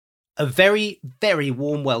A very, very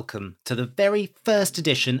warm welcome to the very first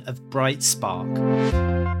edition of Bright Spark,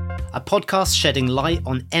 a podcast shedding light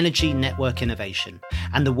on energy network innovation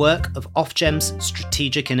and the work of Ofgem's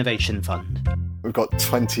Strategic Innovation Fund. We've got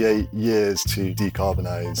 28 years to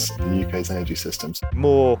decarbonise the UK's energy systems.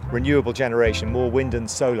 More renewable generation, more wind and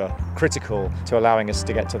solar, critical to allowing us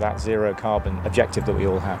to get to that zero carbon objective that we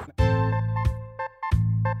all have.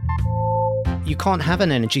 You can't have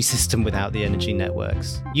an energy system without the energy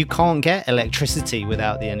networks. You can't get electricity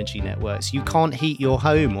without the energy networks. You can't heat your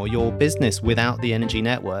home or your business without the energy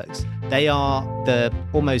networks. They are the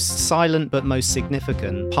almost silent but most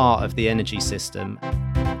significant part of the energy system.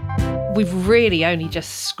 We've really only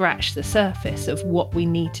just scratched the surface of what we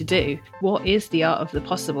need to do. What is the art of the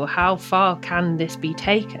possible? How far can this be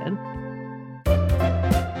taken?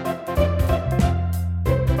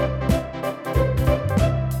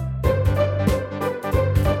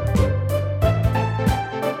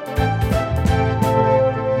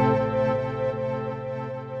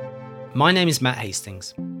 My name is Matt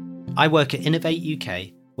Hastings. I work at Innovate UK,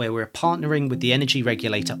 where we're partnering with the energy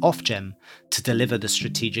regulator Ofgem to deliver the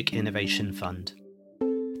Strategic Innovation Fund.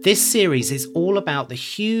 This series is all about the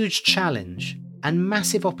huge challenge and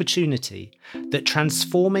massive opportunity that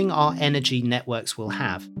transforming our energy networks will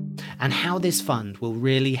have, and how this fund will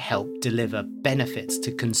really help deliver benefits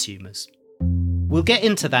to consumers. We'll get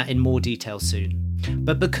into that in more detail soon.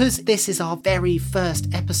 But because this is our very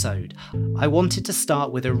first episode, I wanted to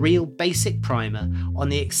start with a real basic primer on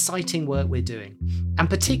the exciting work we're doing, and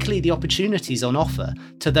particularly the opportunities on offer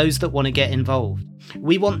to those that want to get involved.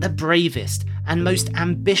 We want the bravest and most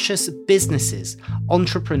ambitious businesses,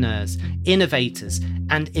 entrepreneurs, innovators,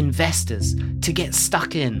 and investors to get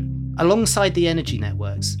stuck in, alongside the energy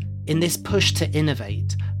networks, in this push to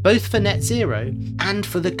innovate, both for net zero and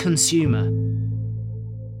for the consumer.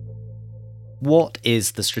 What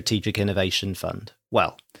is the Strategic Innovation Fund?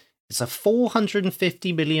 Well, it's a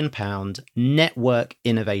 £450 million network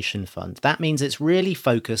innovation fund. That means it's really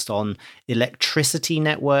focused on electricity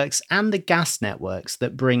networks and the gas networks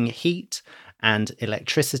that bring heat and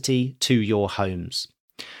electricity to your homes.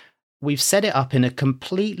 We've set it up in a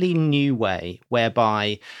completely new way,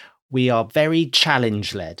 whereby we are very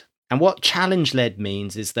challenge-led. And what challenge-led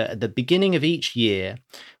means is that at the beginning of each year,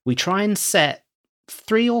 we try and set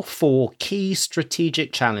 3 or 4 key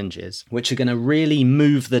strategic challenges which are going to really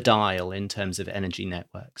move the dial in terms of energy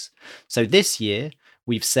networks. So this year,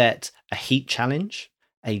 we've set a heat challenge,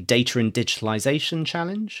 a data and digitalization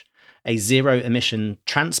challenge, a zero emission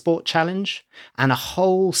transport challenge, and a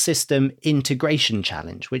whole system integration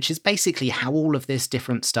challenge, which is basically how all of this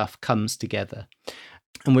different stuff comes together.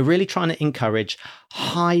 And we're really trying to encourage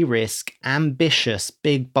high-risk, ambitious,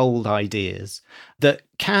 big, bold ideas that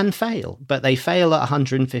can fail, but they fail at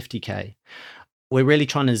 150k. We're really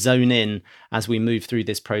trying to zone in as we move through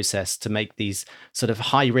this process to make these sort of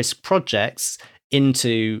high-risk projects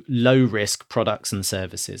into low-risk products and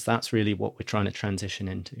services. That's really what we're trying to transition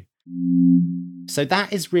into. So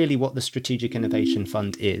that is really what the Strategic Innovation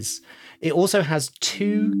Fund is. It also has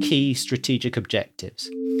 2 key strategic objectives.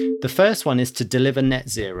 The first one is to deliver net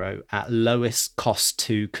zero at lowest cost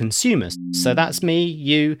to consumers. So that's me,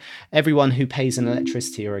 you, everyone who pays an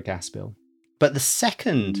electricity or a gas bill. But the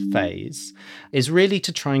second phase is really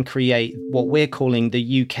to try and create what we're calling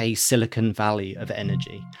the UK Silicon Valley of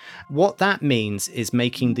energy. What that means is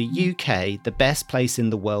making the UK the best place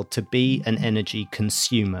in the world to be an energy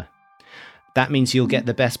consumer. That means you'll get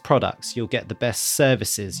the best products, you'll get the best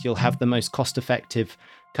services, you'll have the most cost-effective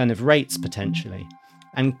kind of rates potentially.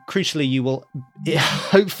 And crucially, you will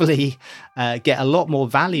hopefully get a lot more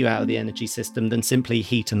value out of the energy system than simply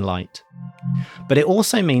heat and light. But it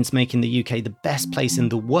also means making the UK the best place in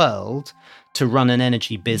the world to run an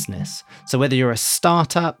energy business. So whether you're a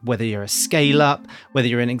startup, whether you're a scale-up, whether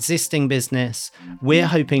you're an existing business, we're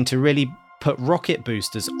hoping to really put rocket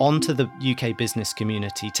boosters onto the UK business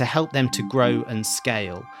community to help them to grow and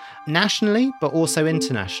scale nationally, but also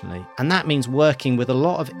internationally. And that means working with a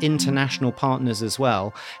lot of international partners as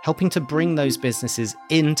well, helping to bring those businesses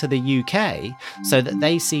into the UK so that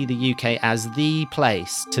they see the UK as the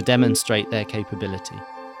place to demonstrate their capability.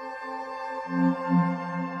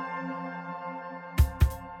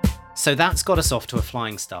 So that's got us off to a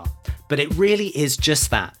flying start. But it really is just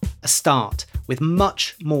that, a start, with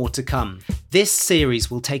much more to come. This series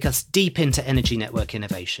will take us deep into energy network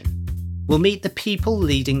innovation. We'll meet the people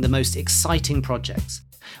leading the most exciting projects.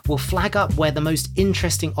 We'll flag up where the most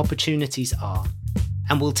interesting opportunities are.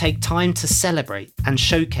 And we'll take time to celebrate and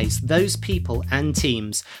showcase those people and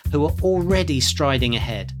teams who are already striding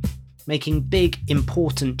ahead, making big,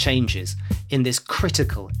 important changes in this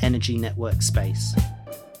critical energy network space.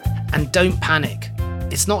 And don't panic.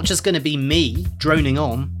 It's not just going to be me droning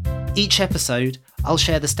on. Each episode, I'll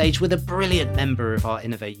share the stage with a brilliant member of our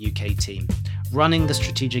Innovate UK team, running the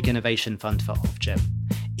Strategic Innovation Fund for Ofgem,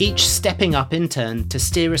 each stepping up in turn to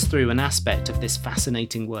steer us through an aspect of this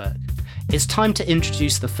fascinating work. It's time to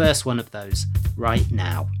introduce the first one of those right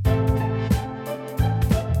now.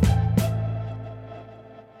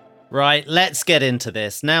 Right, let's get into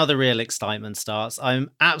this. Now the real excitement starts.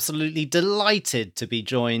 I'm absolutely delighted to be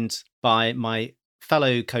joined by my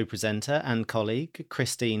fellow co-presenter and colleague,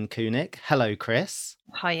 Christine Kunik. Hello, Chris.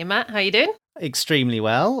 Hiya, Matt. How you doing? Extremely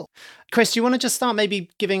well. Chris, do you want to just start maybe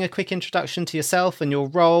giving a quick introduction to yourself and your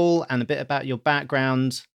role and a bit about your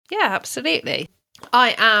background? Yeah, absolutely.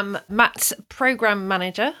 I am Matt's Programme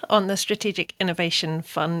Manager on the Strategic Innovation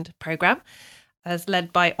Fund programme, as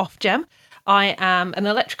led by Ofgem. I am an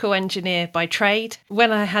electrical engineer by trade.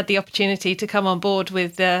 When I had the opportunity to come on board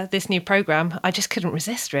with this new programme, I just couldn't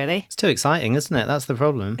resist, really. It's too exciting, isn't it? That's the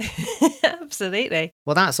problem. Absolutely.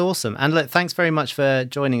 Well, that's awesome. And look, thanks very much for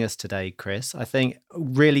joining us today, Chris. I think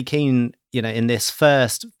really keen, in this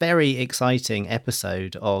first very exciting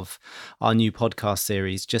episode of our new podcast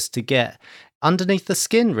series, just to get underneath the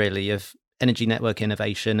skin, really, of energy network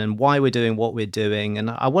innovation and why we're doing what we're doing. And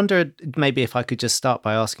I wonder maybe if I could just start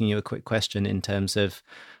by asking you a quick question in terms of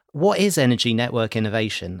what is energy network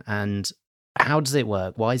innovation and how does it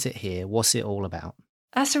work? Why is it here? What's it all about?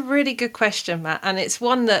 That's a really good question, Matt. And it's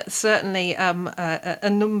one that certainly a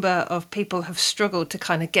number of people have struggled to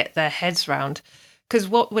kind of get their heads round. Because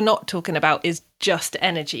what we're not talking about is just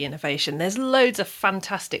energy innovation. There's loads of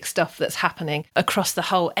fantastic stuff that's happening across the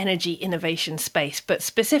whole energy innovation space. But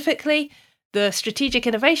specifically, the Strategic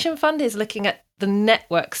Innovation Fund is looking at the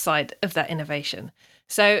network side of that innovation.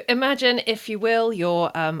 So imagine, if you will,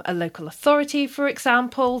 you're a local authority, for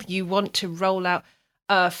example. You want to roll out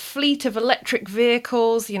a fleet of electric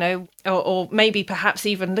vehicles, or maybe perhaps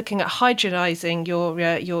even looking at hydrogenizing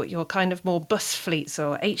your kind of more bus fleets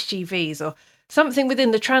or HGVs or something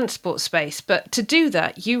within the transport space. But to do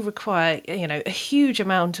that, you require, a huge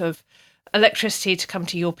amount of electricity to come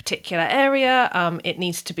to your particular area. It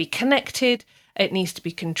needs to be connected, it needs to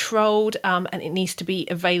be controlled, and it needs to be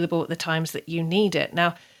available at the times that you need it.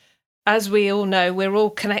 Now, as we all know, we're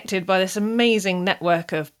all connected by this amazing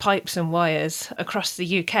network of pipes and wires across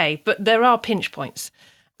the UK, but there are pinch points.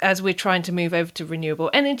 As we're trying to move over to renewable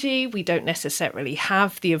energy, we don't necessarily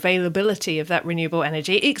have the availability of that renewable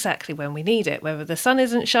energy exactly when we need it, whether the sun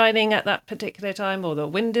isn't shining at that particular time or the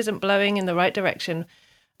wind isn't blowing in the right direction.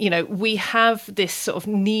 We have this sort of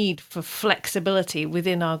need for flexibility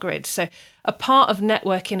within our grid. So a part of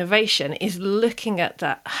network innovation is looking at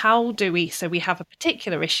that. How do we, so we have a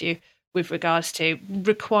particular issue with regards to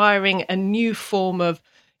requiring a new form of,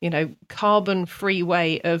 carbon-free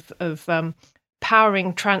way of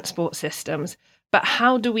powering transport systems. But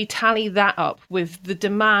how do we tally that up with the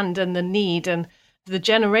demand and the need and the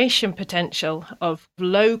generation potential of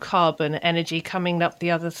low carbon energy coming up the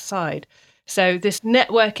other side? So this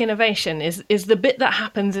network innovation is the bit that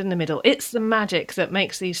happens in the middle. It's the magic that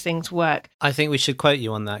makes these things work. I think we should quote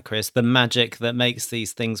you on that, Chris, the magic that makes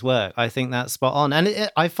these things work. I think that's spot on. And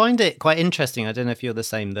I find it quite interesting. I don't know if you're the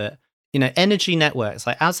same, that, energy networks,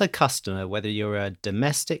 like as a customer, whether you're a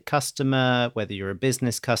domestic customer, whether you're a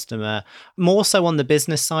business customer, more so on the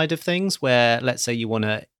business side of things, where let's say you want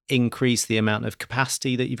to increase the amount of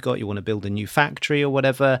capacity that you've got, you want to build a new factory or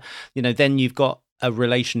whatever, then you've got a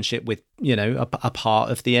relationship with, a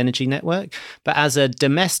part of the energy network. But as a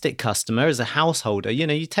domestic customer, as a householder,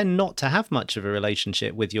 you tend not to have much of a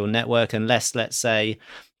relationship with your network unless, let's say,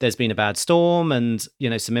 there's been a bad storm and,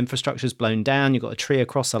 some infrastructure's blown down. You've got a tree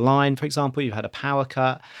across a line, for example, you've had a power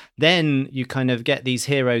cut. Then you kind of get these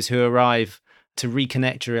heroes who arrive to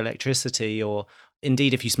reconnect your electricity, or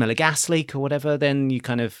indeed, if you smell a gas leak or whatever, then you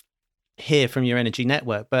kind of hear from your energy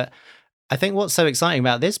network. But I think what's so exciting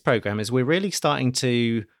about this program is we're really starting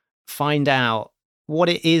to find out what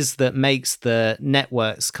it is that makes the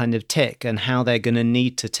networks kind of tick and how they're going to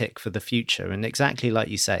need to tick for the future. And exactly like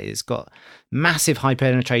you say, it's got massive high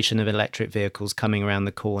penetration of electric vehicles coming around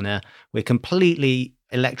the corner. We're completely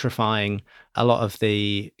electrifying a lot of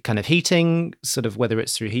the kind of heating, sort of whether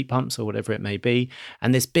it's through heat pumps or whatever it may be.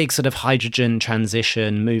 And this big sort of hydrogen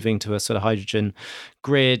transition, moving to a sort of hydrogen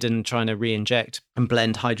grid and trying to re-inject and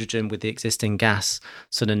blend hydrogen with the existing gas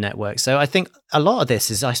sort of network. So I think a lot of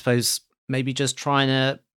this is, I suppose, maybe just trying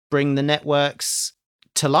to bring the networks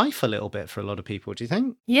to life a little bit for a lot of people. Do you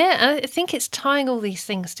think? Yeah, I think it's tying all these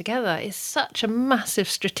things together is such a massive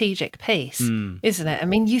strategic piece, isn't it? I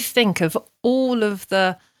mean, you think of all of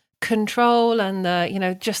the control and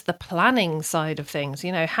the, just the planning side of things.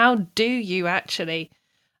 How do you actually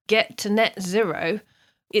get to net zero,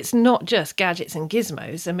 it's not just gadgets and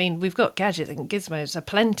gizmos. I mean, we've got gadgets and gizmos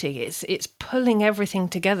aplenty. It's pulling everything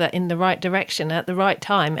together in the right direction at the right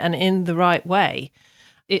time and in the right way.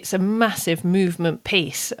 It's a massive movement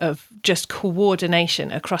piece of just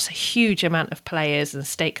coordination across a huge amount of players and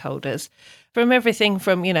stakeholders. From everything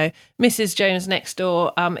from, Mrs. Jones next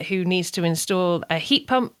door, who needs to install a heat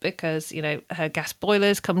pump because, her gas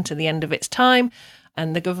boiler's come to the end of its time,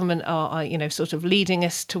 and the government are sort of leading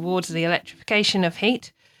us towards the electrification of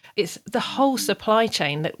heat. It's the whole supply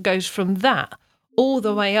chain that goes from that all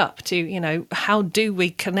the way up to, how do we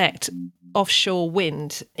connect offshore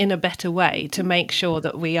wind in a better way to make sure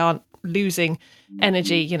that we aren't losing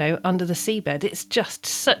energy, under the seabed. It's just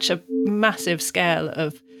such a massive scale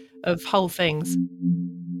of whole things.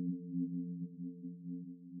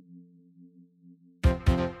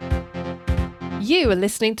 You are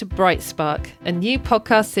listening to Bright Spark, a new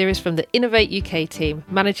podcast series from the Innovate UK team,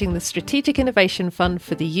 managing the Strategic Innovation Fund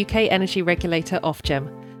for the UK energy regulator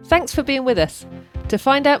Ofgem. Thanks for being with us. To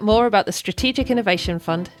find out more about the Strategic Innovation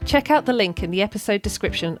Fund, check out the link in the episode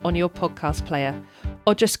description on your podcast player,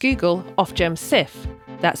 or just Google Ofgem SIF.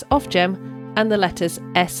 That's Ofgem and the letters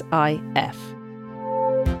SIF.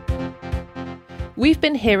 We've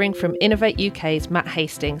been hearing from Innovate UK's Matt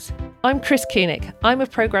Hastings. I'm Chris Koenig. I'm a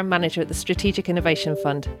Programme Manager at the Strategic Innovation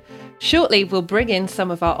Fund. Shortly, we'll bring in some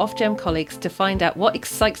of our Ofgem colleagues to find out what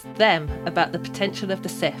excites them about the potential of the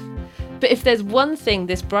SIF. But if there's one thing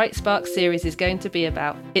this Bright Spark series is going to be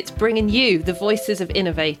about, it's bringing you the voices of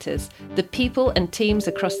innovators, the people and teams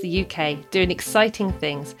across the UK doing exciting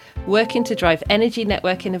things, working to drive energy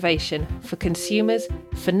network innovation for consumers,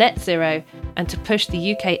 for net zero, and to push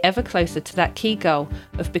the UK ever closer to that key goal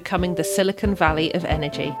of becoming the Silicon Valley of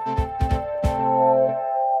energy.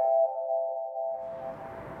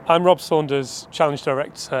 I'm Rob Saunders, Challenge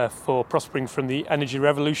Director for Prospering from the Energy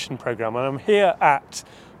Revolution programme, and I'm here at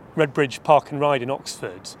Redbridge Park and Ride in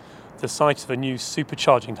Oxford, the site of a new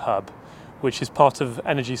supercharging hub, which is part of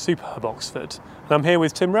Energy Superhub Oxford. And I'm here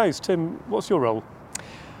with Tim Rose. Tim, what's your role?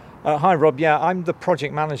 Hi Rob, I'm the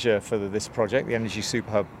project manager for this project, the Energy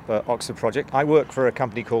Superhub Oxford project. I work for a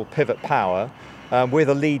company called Pivot Power. We're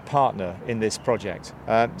the lead partner in this project.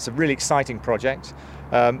 It's a really exciting project,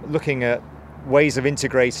 looking at ways of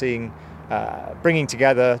integrating, bringing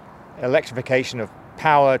together electrification of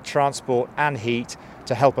power, transport and heat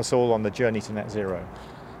to help us all on the journey to net zero.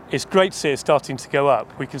 It's great to see it starting to go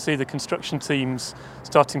up. We can see the construction teams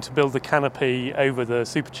starting to build the canopy over the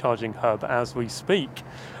supercharging hub as we speak.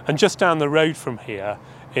 And just down the road from here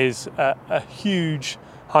is a huge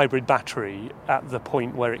hybrid battery at the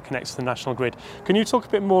point where it connects to the national grid. Can you talk a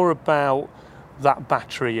bit more about that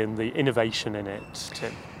battery and the innovation in it,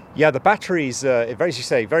 Tim? Yeah, the battery's, as you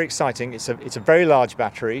say, very exciting. It's a very large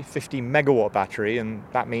battery, 50 megawatt battery, and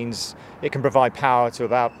that means it can provide power to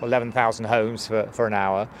about 11,000 homes for an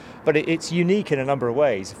hour. But it's unique in a number of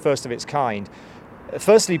ways, first of its kind.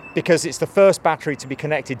 Firstly, because it's the first battery to be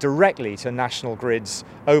connected directly to National Grid's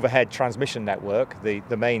overhead transmission network,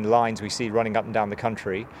 the main lines we see running up and down the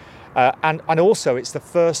country. And also it's the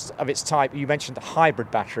first of its type. You mentioned the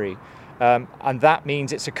hybrid battery, and that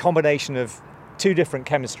means it's a combination of two different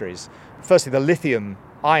chemistries. Firstly, the lithium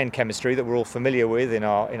ion chemistry that we're all familiar with in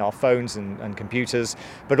our phones and computers,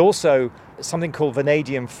 but also something called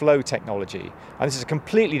vanadium flow technology. And this is a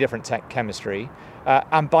completely different chemistry.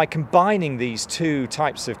 And by combining these two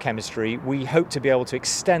types of chemistry, we hope to be able to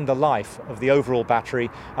extend the life of the overall battery,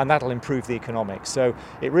 and that'll improve the economics. So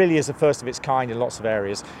it really is the first of its kind in lots of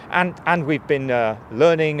areas. And we've been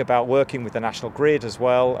learning about working with the National Grid as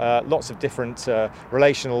well, lots of different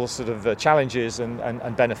relational sort of challenges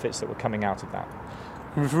and benefits that were coming out of that.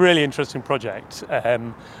 It was a really interesting project,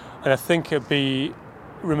 and I think it'd be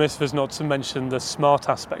remiss of us not to mention the smart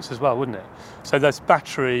aspects as well, wouldn't it? So this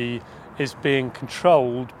battery is being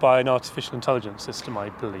controlled by an artificial intelligence system, I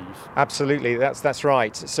believe. Absolutely, that's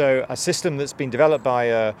right. So a system that's been developed by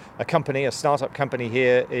a startup company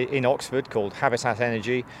here in Oxford called Habitat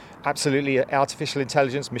Energy. Absolutely artificial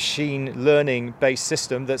intelligence, machine learning based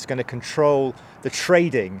system that's going to control the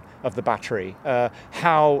trading of the battery,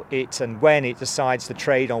 how it and when it decides to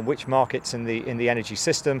trade on which markets in the energy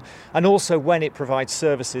system, and also when it provides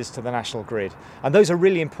services to the national grid. And those are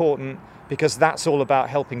really important because that's all about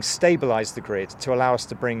helping stabilize the grid to allow us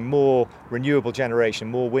to bring more renewable generation,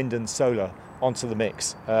 more wind and solar onto the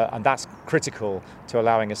mix. And that's critical to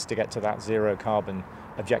allowing us to get to that zero carbon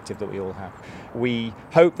objective that we all have. We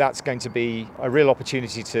hope that's going to be a real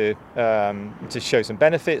opportunity to show some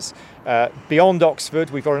benefits. Beyond Oxford,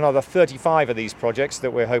 we've got another 35 of these projects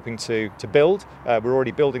that we're hoping to build. We're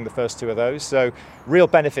already building the first 2 of those, so real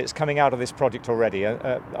benefits coming out of this project already.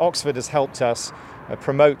 Oxford has helped us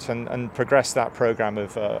promote and progress that programme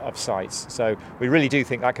of sites, so we really do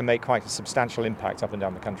think that can make quite a substantial impact up and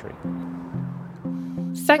down the country.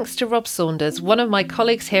 Thanks to Rob Saunders, one of my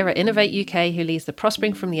colleagues here at Innovate UK who leads the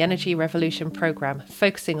Prospering from the Energy Revolution programme,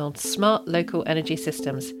 focusing on smart local energy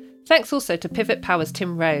systems. Thanks also to Pivot Power's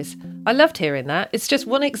Tim Rose. I loved hearing that. It's just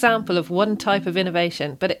one example of one type of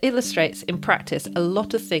innovation, but it illustrates in practice a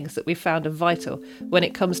lot of things that we've found are vital when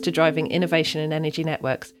it comes to driving innovation in energy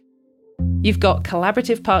networks. You've got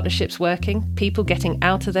collaborative partnerships working, people getting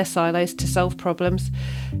out of their silos to solve problems.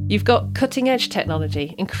 You've got cutting-edge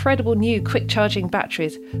technology, incredible new quick-charging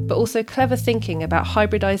batteries, but also clever thinking about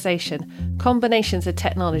hybridisation, combinations of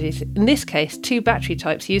technologies, in this case 2 battery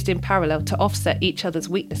types used in parallel to offset each other's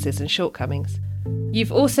weaknesses and shortcomings.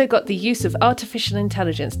 You've also got the use of artificial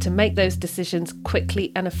intelligence to make those decisions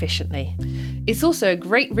quickly and efficiently. It's also a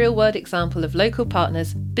great real-world example of local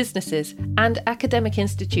partners, businesses and academic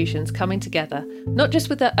institutions coming together, not just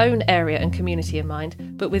with their own area and community in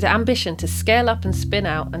mind, but with ambition to scale up and spin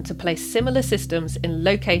out and to place similar systems in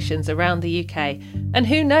locations around the UK, and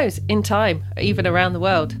who knows, in time, even around the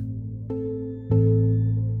world.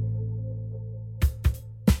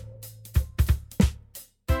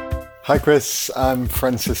 Hi Chris, I'm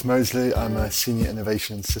Francis Mosley. I'm a Senior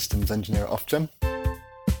Innovation and Systems Engineer at Ofgem.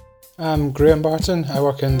 I'm Graham Barton. I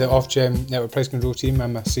work in the Ofgem Network Price Control team.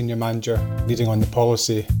 I'm a Senior Manager leading on the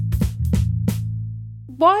policy.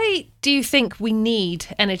 Why do you think we need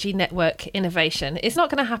energy network innovation? It's not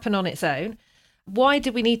going to happen on its own. Why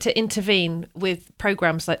do we need to intervene with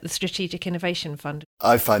programmes like the Strategic Innovation Fund?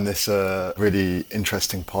 I find this a really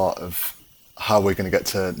interesting part of how we're going to get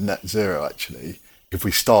to net zero, actually. If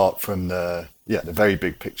we start from the very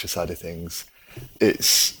big picture side of things,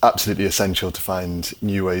 it's absolutely essential to find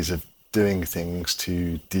new ways of doing things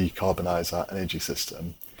to decarbonise our energy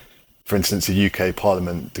system. For instance, the UK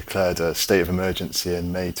Parliament declared a state of emergency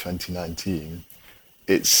in May 2019.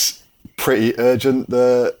 It's pretty urgent,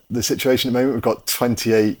 the situation at the moment. We've got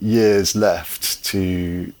 28 years left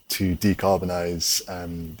to decarbonise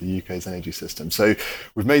the UK's energy system. So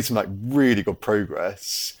we've made some really good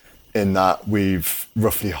progress in that we've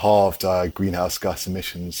roughly halved our greenhouse gas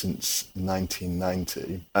emissions since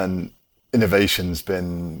 1990. And innovation's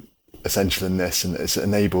been essential in this, and it's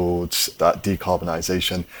enabled that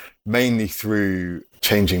decarbonisation mainly through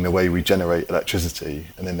changing the way we generate electricity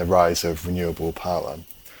and in the rise of renewable power.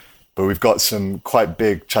 But we've got some quite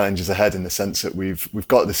big challenges ahead in the sense that we've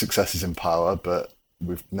got the successes in power, but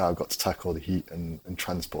we've now got to tackle the heat and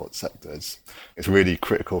transport sectors. It's really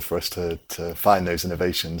critical for us to find those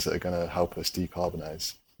innovations that are going to help us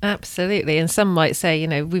decarbonise. Absolutely. And some might say,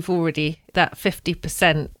 we've already, that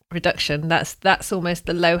 50% reduction, that's almost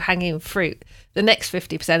the low-hanging fruit. The next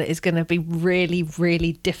 50% is going to be really,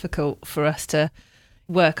 really difficult for us to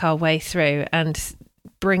work our way through, and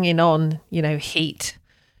bringing on, heat,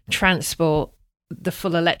 transport, the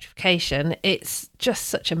full electrification, it's just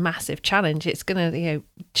such a massive challenge. It's going to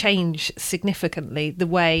change significantly the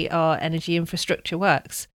way our energy infrastructure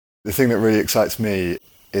works. The thing that really excites me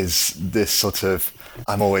is this sort of,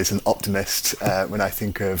 I'm always an optimist when I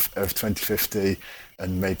think of 2050,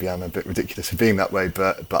 and maybe I'm a bit ridiculous for being that way,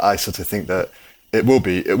 but I sort of think that it will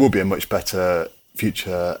be a much better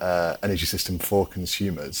future energy system for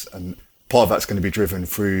consumers, and part of that's going to be driven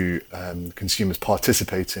through consumers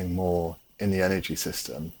participating more in the energy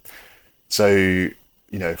system. So,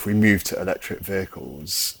 if we move to electric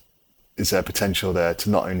vehicles, is there potential there to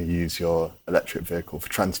not only use your electric vehicle for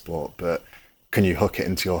transport, but can you hook it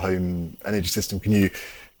into your home energy system? Can you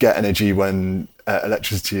get energy when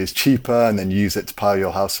electricity is cheaper and then use it to power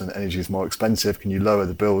your house when energy is more expensive? Can you lower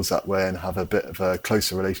the bills that way and have a bit of a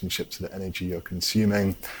closer relationship to the energy you're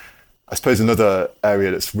consuming? I suppose another area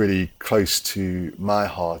that's really close to my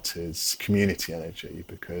heart is community energy,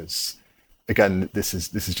 because again, this is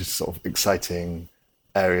just sort of exciting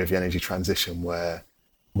area of the energy transition where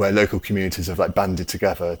local communities have banded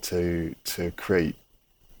together to create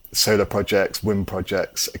solar projects, wind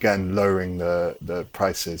projects, again lowering the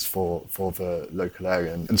prices for the local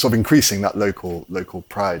area and sort of increasing that local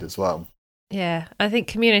pride as well. Yeah, I think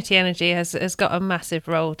community energy has got a massive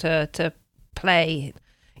role to play.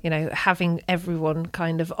 Having everyone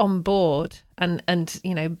kind of on board and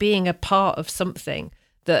being a part of something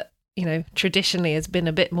that traditionally has been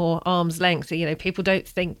a bit more arm's length. People don't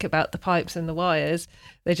think about the pipes and the wires.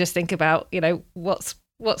 They just think about, what's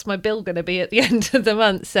what's my bill going to be at the end of the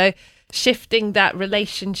month? So shifting that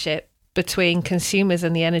relationship between consumers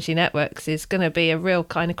and the energy networks is going to be a real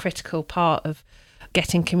kind of critical part of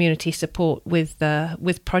getting community support with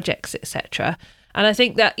projects, etc. And I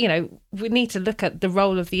think that, we need to look at the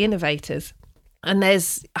role of the innovators. And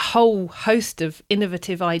there's a whole host of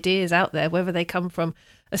innovative ideas out there, whether they come from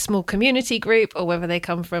a small community group or whether they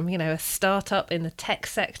come from, a startup in the tech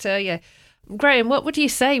sector. Yeah. Graham, what would you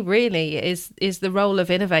say really is the role of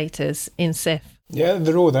innovators in SIF? Yeah,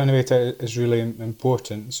 the role of the innovator is really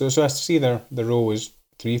important. So I see the role is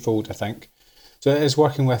threefold, I think. So it is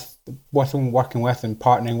working with and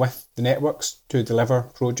partnering with the networks to deliver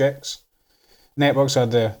projects. Networks are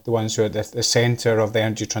the ones who are the centre of the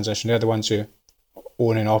energy transition. They're the ones who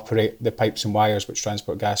own and operate the pipes and wires which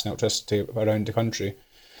transport gas and electricity around the country.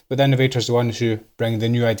 But the innovators are the ones who bring the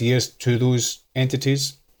new ideas to those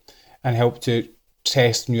entities and help to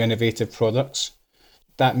test new innovative products.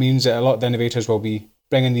 That means that a lot of the innovators will be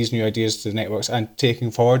bringing these new ideas to the networks and taking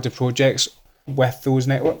forward the projects with those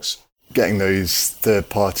networks. Getting those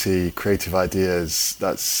third-party creative ideas,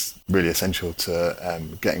 that's really essential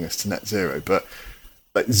to getting us to net zero. But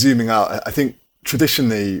zooming out, I think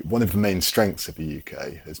traditionally one of the main strengths of the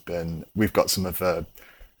UK has been we've got some of the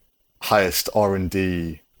highest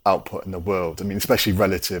R&D output in the world. I mean, especially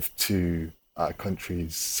relative to our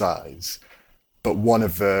country's size. But one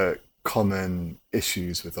of the common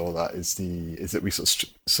issues with all that is that we sort of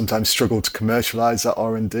sometimes struggle to commercialize that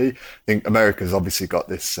R&D. I think America's obviously got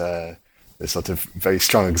this sort of very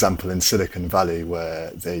strong example in Silicon Valley where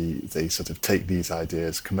they sort of take these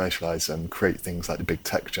ideas, commercialize them, create things like the big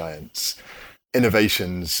tech giants.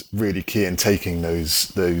 Innovation's really key in taking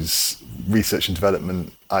those research and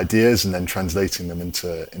development ideas and then translating them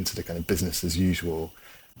into the kind of business as usual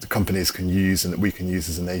the companies can use and that we can use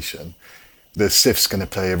as a nation. The SIF's going to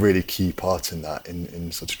play a really key part in that,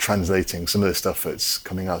 in sort of translating some of the stuff that's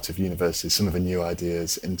coming out of universities, some of the new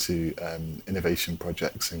ideas into innovation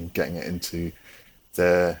projects and getting it into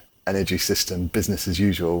the energy system business as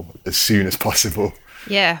usual as soon as possible.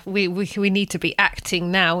 Yeah, we need to be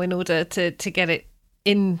acting now in order to get it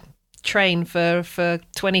in train for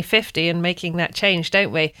 2050 and making that change,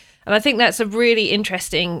 don't we? And I think that's a really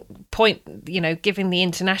interesting point, giving the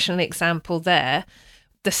international example there.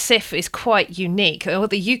 The SIF is quite unique, or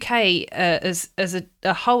the UK as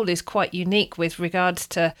a whole is quite unique with regards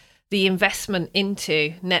to the investment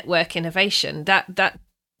into network innovation. That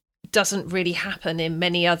doesn't really happen in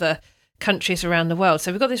many other countries around the world.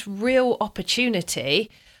 So we've got this real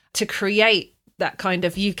opportunity to create that kind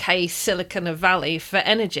of UK Silicon Valley for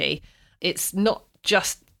energy. It's not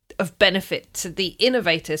just of benefit to the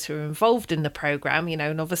innovators who are involved in the programme,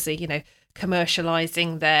 and obviously,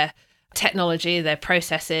 commercialising their technology, their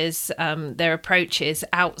processes, their approaches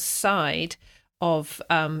outside of,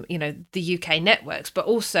 the UK networks, but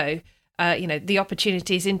also, the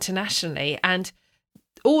opportunities internationally. And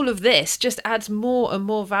all of this just adds more and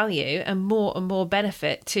more value and more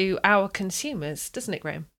benefit to our consumers, doesn't it,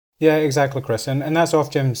 Graham? Yeah, exactly, Chris. And that's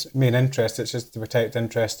Ofgem's main interest. It's just to protect the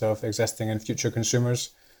interest of existing and future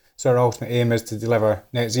consumers. So our ultimate aim is to deliver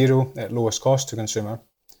net zero at lowest cost to consumer.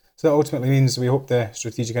 So that ultimately means we hope the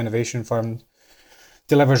Strategic Innovation Fund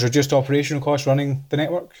delivers reduced operational costs running the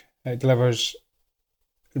network. It delivers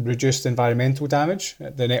reduced environmental damage.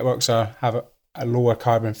 The networks have a lower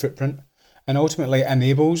carbon footprint and ultimately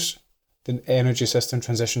enables the energy system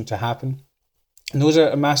transition to happen. And those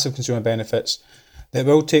are massive consumer benefits that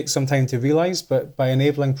will take some time to realise, but by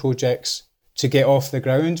enabling projects to get off the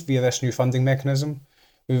ground via this new funding mechanism,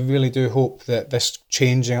 we really do hope that this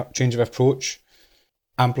change of approach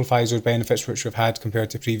amplifies those benefits which we've had compared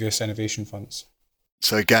to previous innovation funds.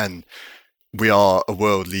 So again, we are a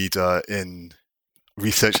world leader in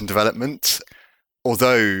research and development.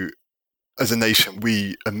 Although as a nation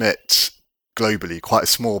we emit globally quite a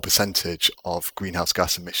small percentage of greenhouse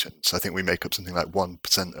gas emissions. I think we make up something like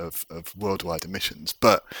 1% of worldwide emissions.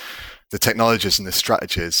 But the technologies and the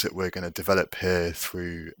strategies that we're going to develop here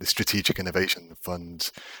through the Strategic Innovation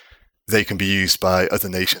Fund, they can be used by other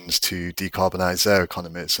nations to decarbonise their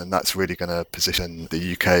economies, and that's really going to position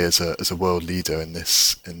the UK as a world leader in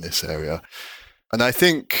this area. And I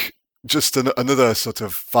think just another sort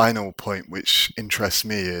of final point which interests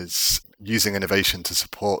me is using innovation to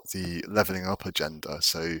support the levelling up agenda.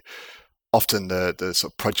 So often the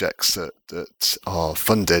sort of projects that are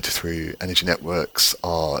funded through energy networks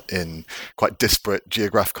are in quite disparate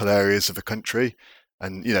geographical areas of the country.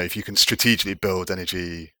 And if you can strategically build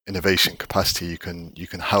energy innovation capacity, you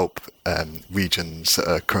can help regions that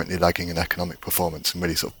are currently lagging in economic performance and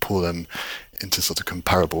really sort of pull them into sort of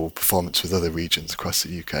comparable performance with other regions across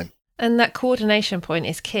the UK. And that coordination point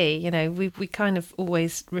is key. You know, we kind of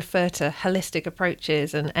always refer to holistic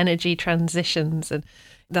approaches and energy transitions and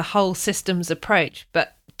the whole systems approach.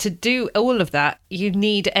 But to do all of that, you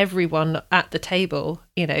need everyone at the table.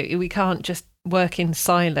 You know, we can't just work in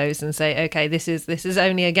silos and say, okay, this is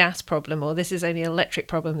only a gas problem, or this is only an electric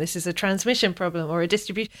problem, this is a transmission problem or a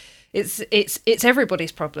distribution. It's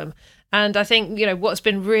everybody's problem. And I think, you know, what's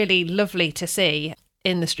been really lovely to see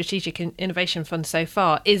in the Strategic Innovation Fund so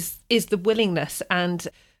far is the willingness and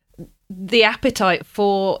the appetite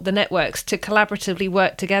for the networks to collaboratively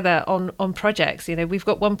work together on projects. You know, we've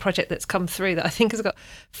got one project that's come through that I think has got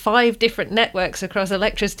 5 different networks across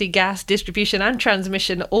electricity, gas, distribution and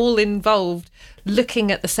transmission, all involved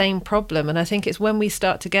looking at the same problem. And I think it's when we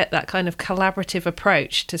start to get that kind of collaborative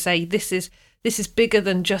approach to say this is bigger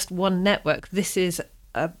than just one network. This is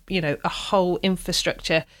a whole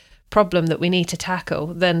infrastructure problem that we need to tackle,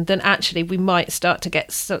 then actually we might start to get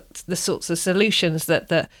the sorts of solutions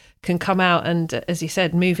that can come out and, as you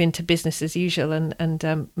said, move into business as usual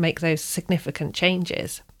and make those significant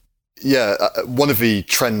changes. Yeah, one of the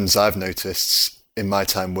trends I've noticed in my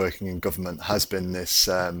time working in government has been this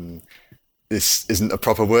isn't a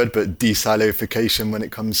proper word, but desilification when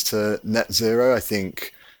it comes to net zero. I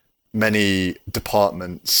think many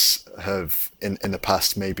departments have in the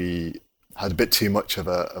past maybe had a bit too much of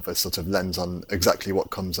a sort of lens on exactly what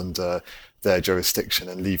comes under their jurisdiction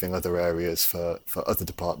and leaving other areas for other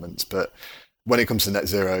departments. But when it comes to net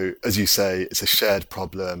zero, as you say, it's a shared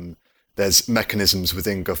problem. There's mechanisms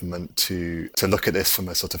within government to look at this from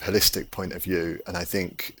a sort of holistic point of view. And I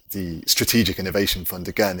think the Strategic Innovation Fund,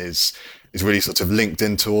 again, is really sort of linked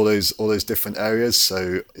into all those different areas.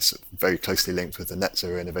 So it's very closely linked with the Net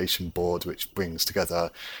Zero Innovation Board, which brings together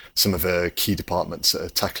some of the key departments that are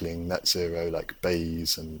tackling net zero, like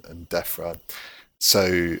BEIS and DEFRA.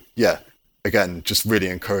 So yeah, again, just really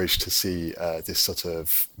encouraged to see this sort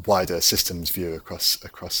of wider systems view across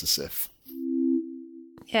the SIF.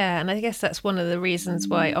 Yeah, and I guess that's one of the reasons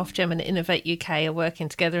why Ofgem and Innovate UK are working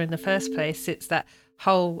together in the first place. It's that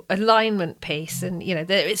whole alignment piece, and you know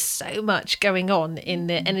there is so much going on in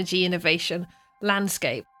the energy innovation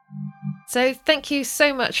landscape. So thank you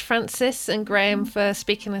so much, Francis and Graham, for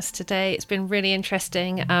speaking to us today. It's been really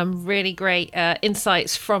interesting, really great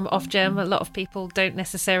insights from Ofgem. A lot of people don't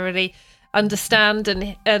necessarily understand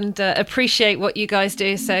and appreciate what you guys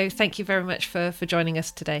do. So thank you very much for joining us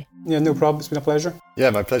today. Yeah, no problem. It's been a pleasure. Yeah,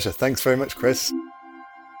 my pleasure. Thanks very much, Chris.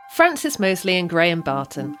 Francis Mosley and Graham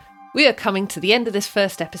Barton. We are coming to the end of this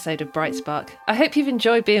first episode of Bright Spark. I hope you've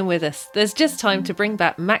enjoyed being with us. There's just time to bring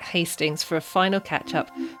back Matt Hastings for a final catch-up,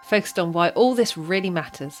 focused on why all this really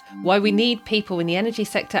matters, why we need people in the energy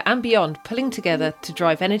sector and beyond pulling together to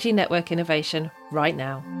drive energy network innovation right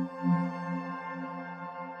now.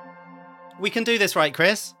 We can do this, right,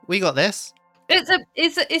 Chris? We got this.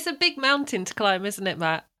 It's a big mountain to climb, isn't it,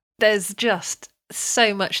 Matt? There's just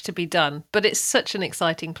so much to be done, but it's such an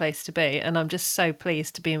exciting place to be, and I'm just so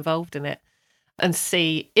pleased to be involved in it and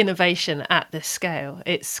see innovation at this scale.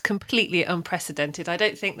 It's completely unprecedented. I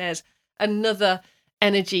don't think there's another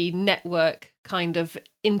energy network kind of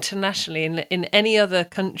internationally in any other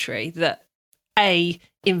country that A,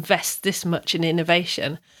 invests this much in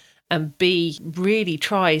innovation, and B, really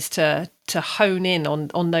tries to hone in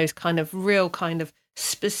on those kind of real kind of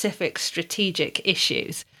specific strategic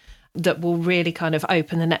issues that will really kind of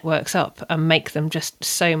open the networks up and make them just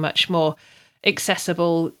so much more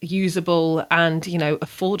accessible, usable and, you know,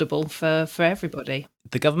 affordable for everybody.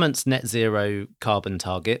 The government's net zero carbon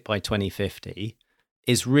target by 2050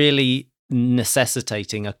 is really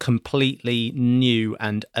necessitating a completely new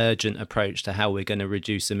and urgent approach to how we're going to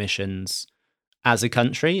reduce emissions as a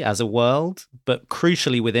country, as a world, but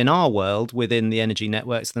crucially within our world, within the energy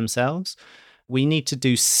networks themselves. We need to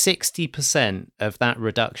do 60% of that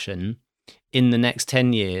reduction in the next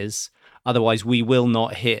 10 years. Otherwise, we will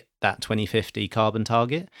not hit that 2050 carbon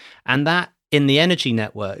target. And that, in the energy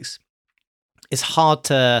networks, is hard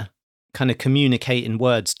to kind of communicate in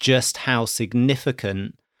words just how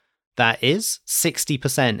significant that is.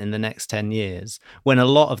 60% in the next 10 years, when a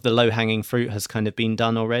lot of the low-hanging fruit has kind of been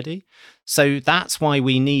done already. So that's why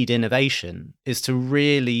we need innovation, is to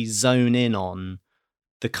really zone in on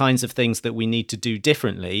the kinds of things that we need to do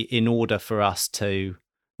differently in order for us to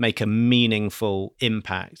make a meaningful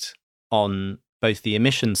impact on both the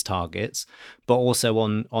emissions targets, but also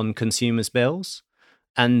on consumers' bills.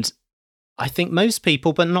 And I think most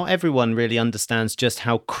people, but not everyone, really understands just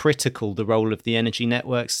how critical the role of the energy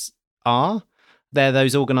networks are. They're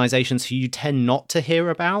those organizations who you tend not to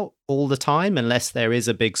hear about all the time unless there is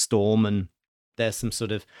a big storm and there's some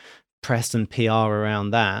sort of press and PR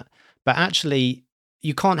around that. But actually,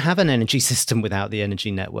 you can't have an energy system without the energy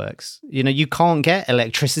networks. You can't get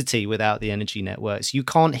electricity without the energy networks. You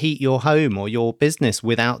can't heat your home or your business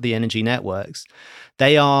without the energy networks.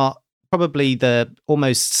 They are probably the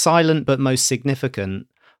almost silent but most significant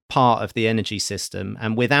part of the energy system.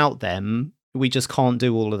 And without them, we just can't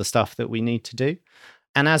do all of the stuff that we need to do.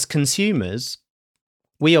 And as consumers,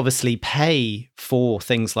 we obviously pay for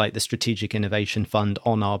things like the Strategic Innovation Fund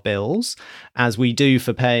on our bills, as we do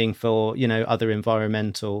for paying for, other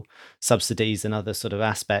environmental subsidies and other sort of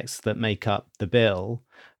aspects that make up the bill.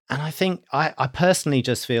 And I think I personally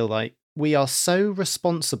just feel like we are so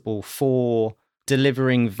responsible for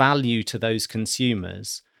delivering value to those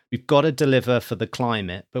consumers. We've got to deliver for the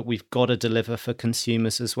climate, but we've got to deliver for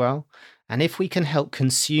consumers as well. And if we can help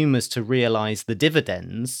consumers to realize the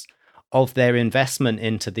dividends of their investment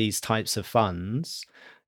into these types of funds,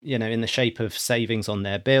 in the shape of savings on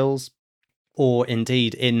their bills, or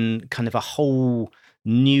indeed in kind of a whole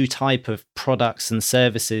new type of products and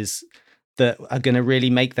services that are going to really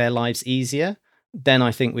make their lives easier, then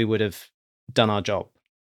I think we would have done our job.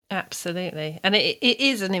 Absolutely. And it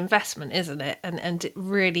is an investment, isn't it? And it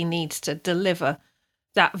really needs to deliver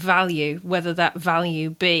that value, whether that value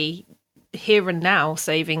be here and now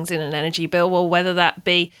savings in an energy bill, or whether that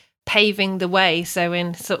be paving the way. So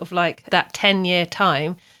in sort of like that 10-year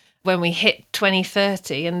time, when we hit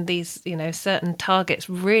 2030 and these, certain targets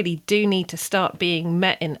really do need to start being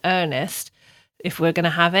met in earnest, if we're going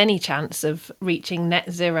to have any chance of reaching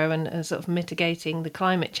net zero and sort of mitigating the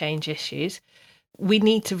climate change issues, we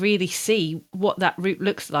need to really see what that route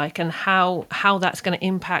looks like and how that's going to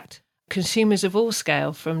impact consumers of all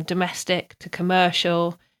scale, from domestic to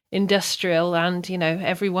commercial, industrial, and,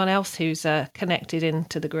 everyone else who's connected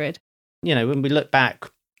into the grid. When we look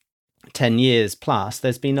back 10 years plus,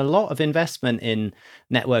 there's been a lot of investment in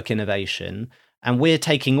network innovation, and we're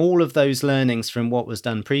taking all of those learnings from what was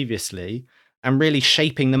done previously and really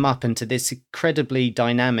shaping them up into this incredibly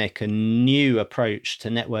dynamic and new approach to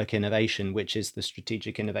network innovation, which is the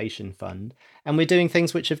Strategic Innovation Fund. And we're doing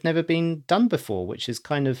things which have never been done before, which is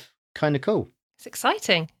kind of cool. It's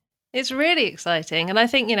exciting. It's really exciting. And I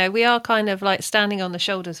think, we are kind of like standing on the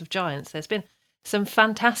shoulders of giants. There's been some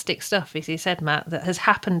fantastic stuff, as you said, Matt, that has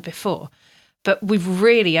happened before. But we've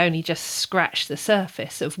really only just scratched the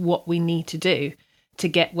surface of what we need to do to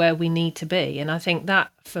get where we need to be. And I think that,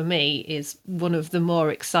 for me, is one of the more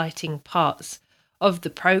exciting parts of the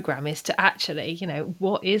programme, is to actually,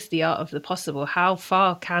 what is the art of the possible? How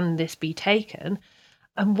far can this be taken?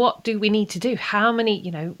 And what do we need to do? How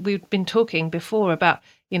many, we've been talking before about,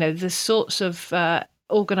 the sorts of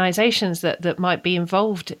organisations that might be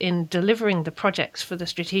involved in delivering the projects for the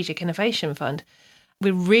Strategic Innovation Fund.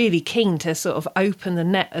 We're really keen to sort of open the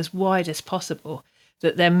net as wide as possible,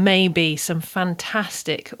 that there may be some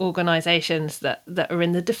fantastic organisations that are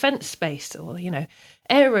in the defence space, or,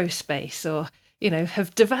 aerospace, or,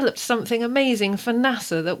 have developed something amazing for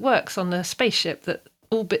NASA that works on a spaceship that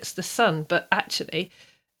orbits the sun, but actually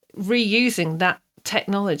reusing that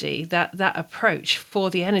technology, that approach for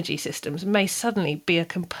the energy systems may suddenly be a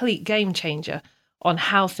complete game changer on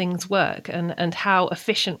how things work and how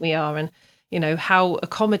efficient we are, and how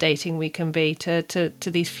accommodating we can be to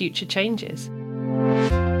these future changes.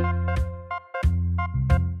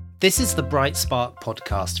 This is the Bright Spark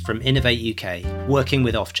podcast from Innovate UK, working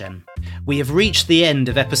with Ofgem. We have reached the end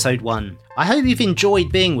of episode 1. I hope you've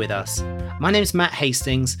enjoyed being with us. My name's Matt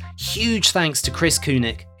Hastings. Huge thanks to Chris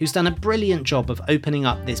Koenig, who's done a brilliant job of opening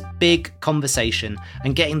up this big conversation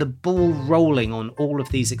and getting the ball rolling on all of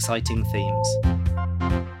these exciting themes.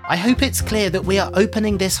 I hope it's clear that we are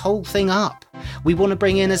opening this whole thing up. We want to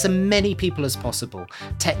bring in as many people as possible: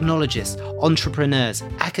 technologists, entrepreneurs,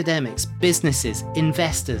 academics, businesses,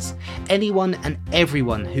 investors, anyone and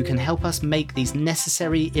everyone who can help us make these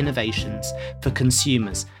necessary innovations for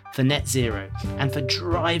consumers, for net zero, and for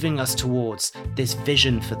driving us towards this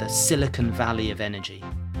vision for the Silicon Valley of energy.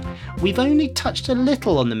 We've only touched a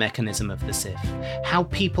little on the mechanism of the SIF, how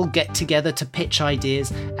people get together to pitch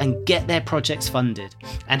ideas and get their projects funded,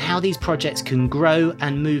 and how these projects can grow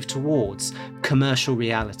and move towards commercial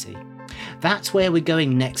reality. That's where we're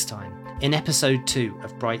going next time, in episode 2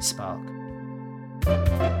 of Bright Spark.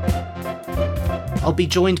 I'll be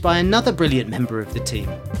joined by another brilliant member of the team,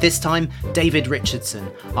 this time David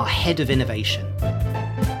Richardson, our Head of Innovation.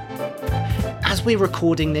 As we're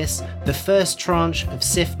recording this, the first tranche of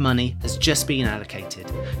SIF money has just been allocated,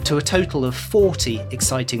 to a total of 40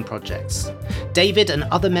 exciting projects. David and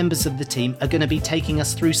other members of the team are going to be taking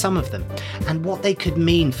us through some of them, and what they could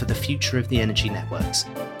mean for the future of the energy networks.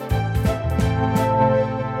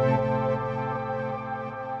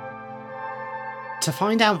 To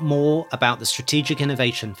find out more about the Strategic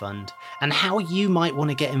Innovation Fund and how you might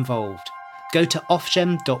want to get involved, go to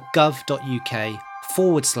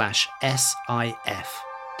ofgem.gov.uk/SIF.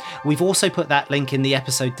 We've also put that link in the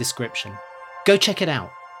episode description. Go check it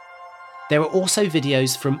out. There are also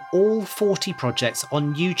videos from all 40 projects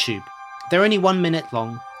on YouTube. They're only 1 minute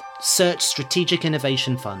long. Search Strategic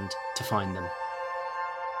Innovation Fund to find them.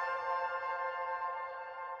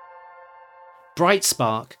 Bright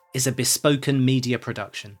Spark is a bespoken media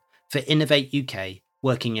production for Innovate UK,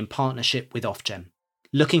 working in partnership with Ofgem.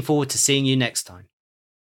 Looking forward to seeing you next time.